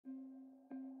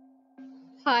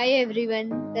Hi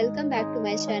everyone, welcome back to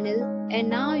my channel, and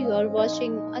now you are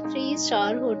watching a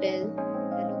 3-star hotel.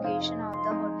 The location of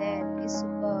the hotel is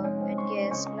superb and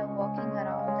guests love walking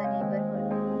around the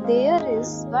neighborhood. There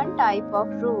is one type of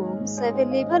rooms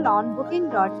available on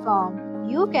booking.com.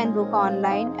 You can book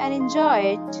online and enjoy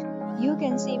it. You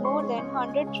can see more than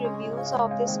 100 reviews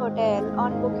of this hotel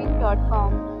on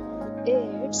booking.com.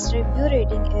 Its review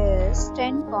rating is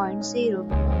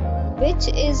 10.0, which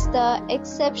is the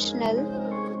exceptional.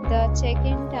 The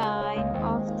check-in time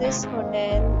of this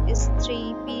hotel is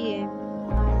 3 p.m.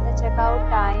 and the checkout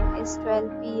time is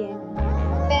 12 p.m.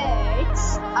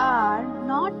 Pets are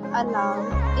not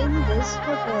allowed in this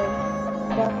hotel.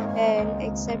 The hotel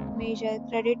accepts major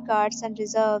credit cards and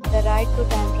reserves the right to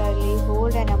temporarily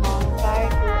hold an amount prior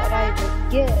to arrival.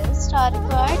 Guests are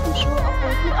required to show a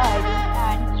photo ID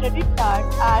and credit card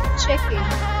at check-in.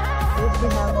 If you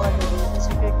have already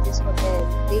visited this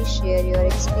hotel, please share your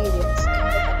experience in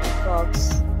the comment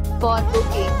box. For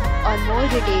booking or more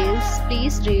details,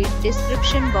 please read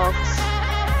description box.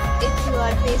 If you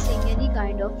are facing any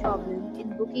kind of problem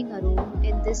in booking a room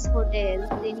in this hotel,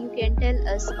 then you can tell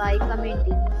us by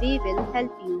commenting. We will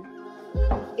help you.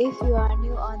 If you are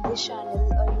new on this channel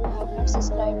or you have not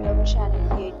subscribed our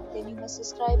channel yet, then you must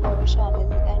subscribe our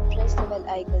channel and press the bell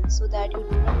icon so that you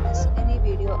do not miss any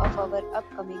video of our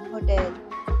upcoming hotel.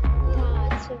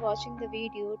 Thanks for watching the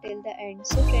video till the end.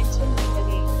 So friends, will meet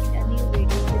again in a new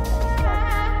video with a new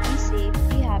topic. Be safe,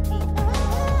 be happy.